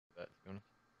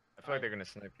I feel like they're gonna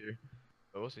snipe here,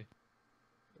 but we'll see.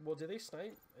 Well, did they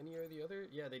snipe any or the other?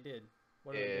 Yeah, they did.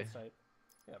 What Yeah. did they snipe?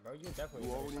 Yeah, bro, you definitely.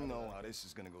 You already know how this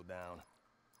is gonna go down.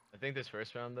 I think this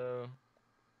first round though,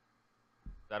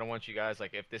 I don't want you guys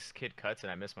like if this kid cuts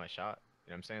and I miss my shot.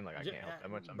 You know what I'm saying? Like I can't help that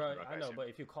much. Bro, I know, but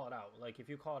if you call it out, like if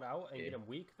you call it out and get him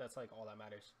weak, that's like all that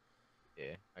matters.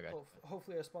 Yeah, I got.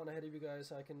 Hopefully, I spawn ahead of you guys,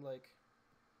 so I can like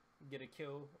get a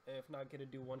kill. If not, get a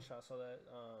do one shot so that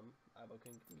Abo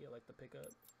can get like the pickup.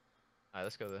 Alright,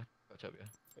 let's go there. Catch up, yeah.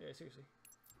 Yeah, seriously.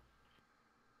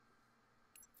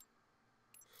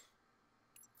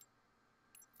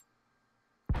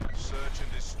 Search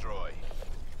and destroy.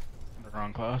 The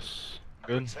wrong class.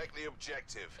 Good. Protect the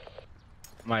objective.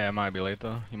 Might be late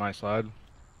though. He might slide.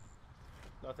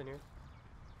 Nothing here.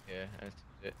 Yeah, that's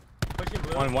it. Pushing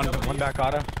blue. One back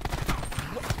auto.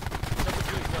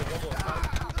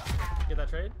 Get that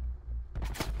trade.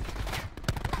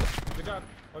 Good job.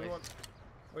 Everyone.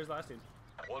 Where's the last dude?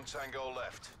 One tango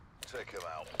left. Take him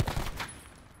out.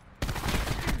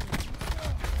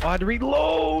 Oh, I had to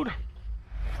reload.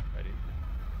 Ready?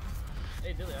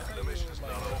 Hey, Dilly, I thought The you mission's were,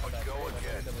 not like, over. that Go trade,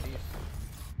 again. double Ds.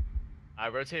 I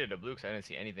rotated to blue because I didn't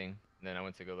see anything, and then I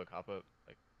went to go look hop up.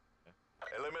 Like,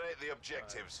 Eliminate the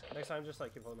objectives. Next time, just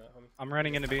like keep holding that, homie. I'm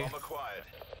running into B. Bomb acquired.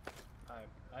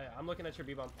 Alright, I'm looking at your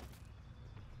B bomb.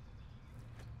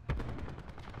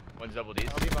 one's double D's.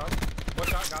 I'll B bomb. One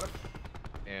shot, got him.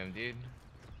 Damn, dude.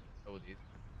 Double D's.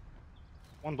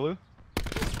 One blue.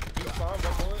 B bomb,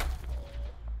 one bullet.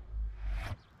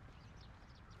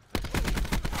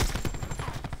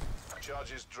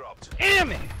 Charges dropped.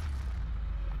 Damn it!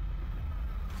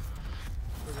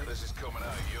 This is coming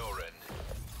out your end.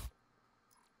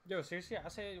 Yo, seriously, I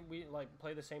say we like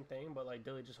play the same thing, but like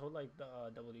Dilly, just hold like the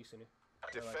double D sooner.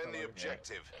 Defend the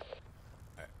objective.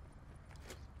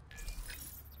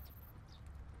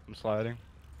 I'm sliding.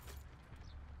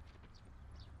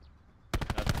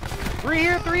 Three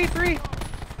here, three.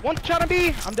 One shot on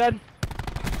B. I'm dead.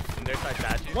 And there's my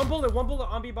statue. One bullet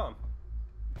on B bomb.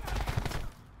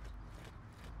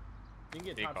 You can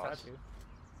get Big top cross. statue.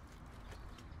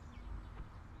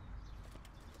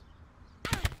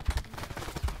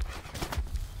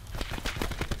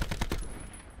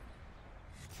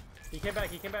 He came back.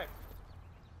 Oh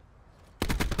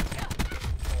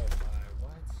my,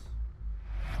 what?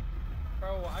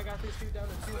 Bro, I got this dude down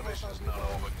to 2 The health. mission's on not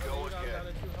B-bomb. over. Go I'm again. down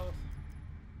to 2 health.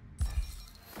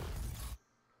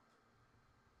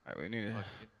 Alright, we need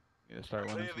to start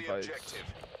winning Clear some the fights. objective.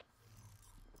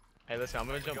 Hey, listen, I'm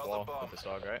gonna jump Got the wall bomb. with this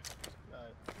dog, right?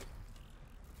 Alright.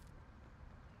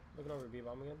 Looking over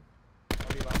B-bomb again.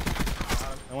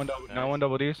 On B-bomb. No one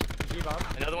double D's. B-bomb.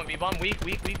 Another one, B-bomb, weak.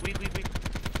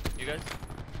 You guys?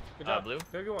 Good job. Blue?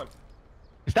 31.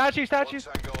 Statue. One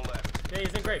tango left. Yeah,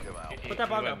 he's in great. Take him out. Put that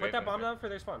bomb He down. went Put that great, bomb down for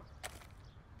their spawn.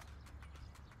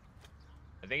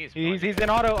 I think He's in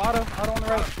auto on the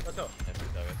right. Let's go. That's it,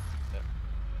 okay.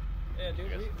 Yeah,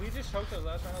 dude, we just choked those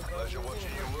last rounds, bro. Pleasure We were watching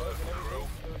getting you first work, blood and crew.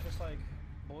 everything. It was just like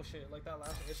bullshit. Like that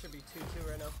last. It should be 2-2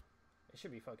 right now. It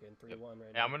should be fucking 3-1 right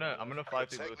Yeah, now. I'm gonna fly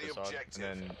through Take with the this dog, and objective.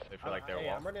 then they feel like they're Hey,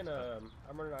 wall. I'm running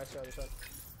IC on the side.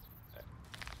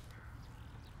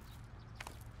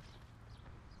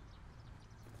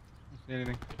 See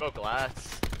anything? Broke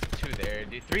glass. 2 there,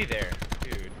 dude. 3 there,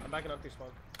 dude. I'm backing up through spawn.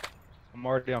 I'm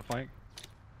already on flank.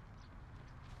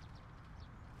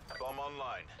 Bomb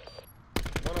online.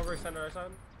 One over center our side.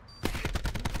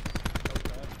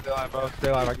 Stay alive, bro. Stay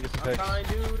alive. I can get some I'm takes. fine,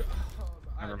 dude.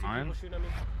 I Never had 2 mind. people shooting at me.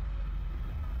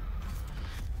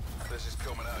 This is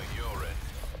coming out your end.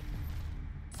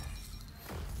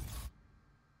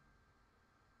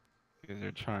 Because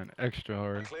they're trying extra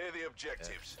hard. Clear the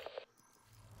objectives.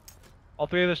 All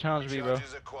 3 of this challenge B, bro.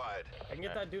 Charges acquired. I can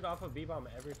get that dude off of B-bomb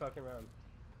every fucking round.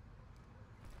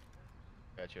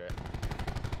 Got you right.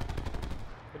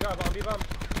 Good job, on B-bomb.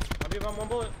 On B-bomb, 1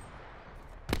 bullet.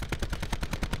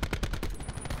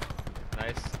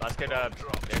 Nice. Last kid, their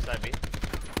side B.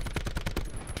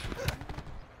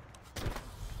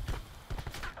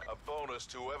 A bonus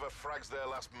to whoever frags their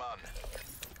last man.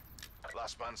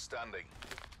 Last man standing.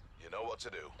 You know what to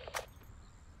do.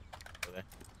 Go there.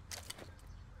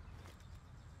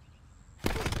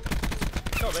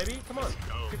 Go, baby. Come on.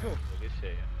 Too cool. Good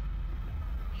shit,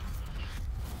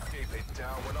 Keep it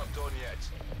down. We're not done yet.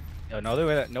 Yo,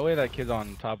 no way that kid's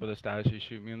on top of the statue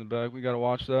shoot me in the back. We gotta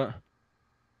watch that.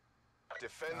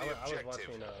 Defend I the was objective.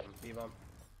 watching B-bomb.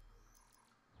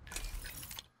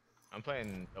 I'm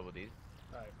playing double D's.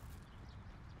 Alright.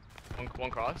 One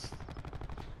cross.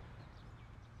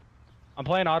 I'm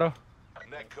playing auto.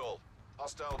 Net call.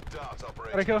 Hostile dart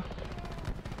Where'd I operator.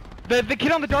 go? The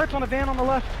kid on the darts on the van on the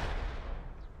left.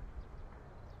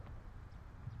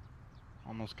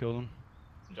 Almost killed him.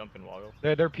 Jumping woggle.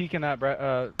 They're peeking at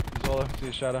Zola. See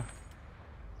his shadow.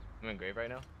 I'm in grave right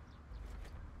now.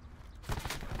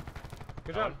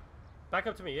 Good job. Back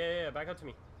up to me. Yeah, back up to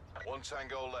me. One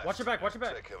tango left. Watch your back, watch your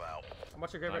back. Take him out. I'm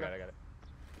watching grave Oh, I right got now. it, I got it.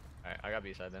 Alright, I got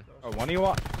B-side then. Oh, one of you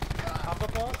walk. Hop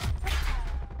up wall.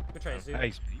 Good try, dude.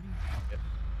 Nice.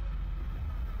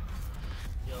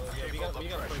 Yo, we gotta play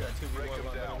that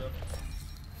 2v1 though.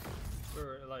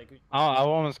 Or like. Oh, I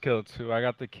almost killed 2. I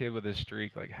got the kid with his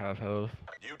streak, like half health.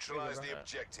 Neutralize the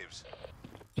objectives.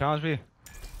 Challenge me.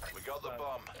 We got the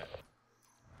bomb.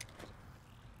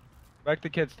 Expect the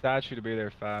kid's statue to be there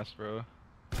fast, bro.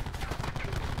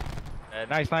 Dead.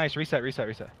 Nice. Reset.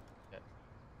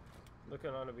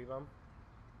 Looking on a B-bomb.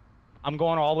 I'm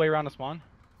going all the way around the spawn.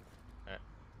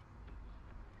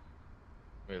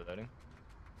 Reloading.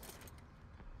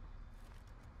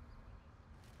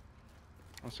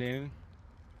 I don't see anything.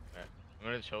 Alright. I'm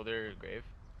gonna shoulder grave.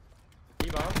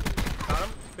 B-bomb. Got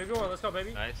him. Big one. Let's go,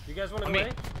 baby. Nice. You guys want to On go me.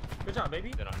 A? Good job, baby.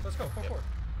 Good on. Let's go. Go Yep. for it.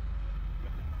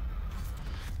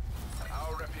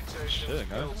 Our reputation is Shit,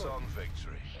 guys. built on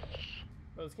victory.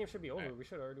 Bro, this game should be over. Alright. We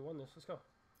should have already won this. Let's go.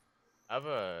 I have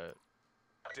a.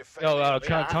 Defend Yo,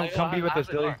 the come be with us,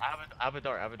 Dilly. I have a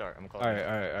dart. I'm calling.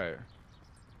 Alright.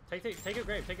 Take your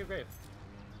grave. Take your grave.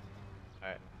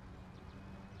 Alright.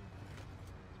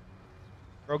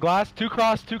 Bro, glass. 2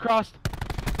 crossed.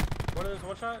 One of those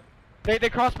one shot. They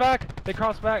crossed back.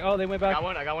 Oh, they went back.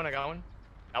 I got one.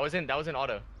 That was in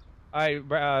auto. Alright,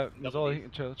 Double Zola, D.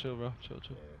 chill, bro. Chill.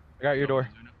 Yeah. I got your door.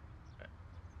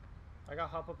 I got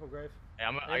hop up on grave. Hey,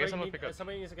 I guess Anybody I'm gonna need- pick up.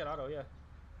 Somebody needs to get auto. Yeah.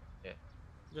 Yeah.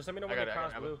 Just let me know I when got they it, I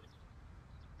cross got it. blue.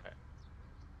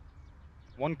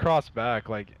 One cross back,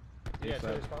 like. Yeah, ASAP. so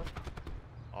they spawn.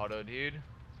 Auto, dude.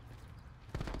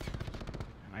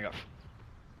 I got.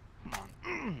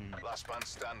 last man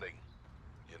standing.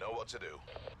 You know what to do.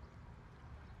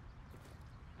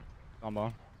 On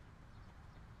bomb.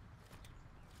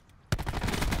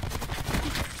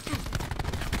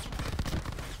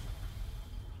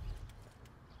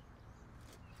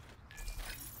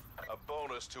 A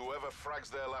bonus to whoever frags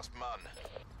their last man.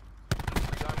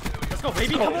 Let's go,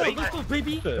 baby. Come on. Let's go,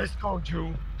 baby. Let's go,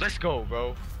 Drew. Let's go,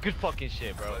 bro. Good fucking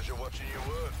shit, bro. Pleasure watching you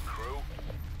work, crew.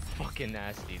 Fucking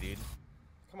nasty, dude.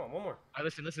 Come on, one more.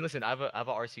 Alright, listen. I have a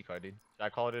RC card, dude. Should I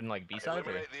call it in like B side or?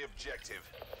 Eliminate the objective.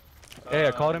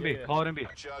 Yeah, call it in B. yeah. Call it in B.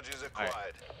 Charges acquired.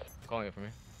 I'm calling it for me.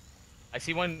 I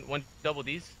see one double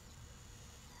D's.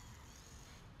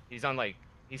 He's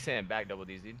saying back double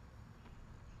D's, dude.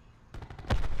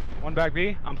 One back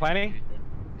B. I'm planning.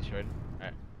 He's short.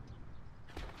 Alright.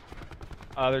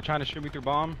 They're trying to shoot me through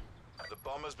bomb. The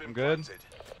bomb has been I'm good. planted.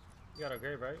 You got a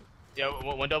grave, right? Yeah,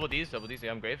 one double D's.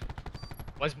 Yeah, I'm grave.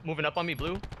 One's moving up on me,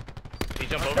 blue. He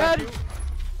jumped over. Dead.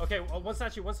 Okay, one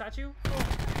statue.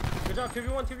 Good job,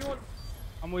 2v1.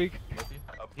 I'm weak. A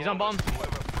He's on bomb. bonus to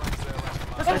whoever frags their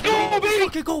last man. Let's go, baby!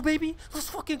 Fucking go, baby. Let's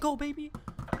fucking go, baby.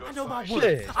 Good I know my fight. word.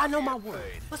 Shit. I know my Get word.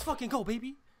 paid. Let's fucking go,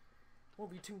 baby.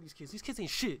 Won't retune these kids. These kids ain't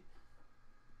shit.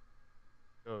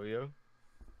 Oh, yo.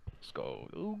 Let's go,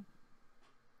 dude.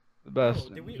 The best.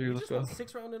 Bro, did we Let's just go. won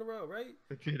 6 rounds in a row, right?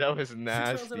 Dude, that was rounds in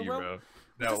nasty, a row? bro. Was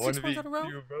That that one 6 rounds in a row?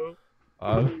 VQ, bro.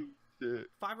 Shit.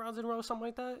 5 rounds in a row, something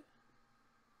like that.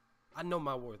 I know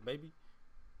my worth, baby.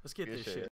 Let's get Good this shit. shit.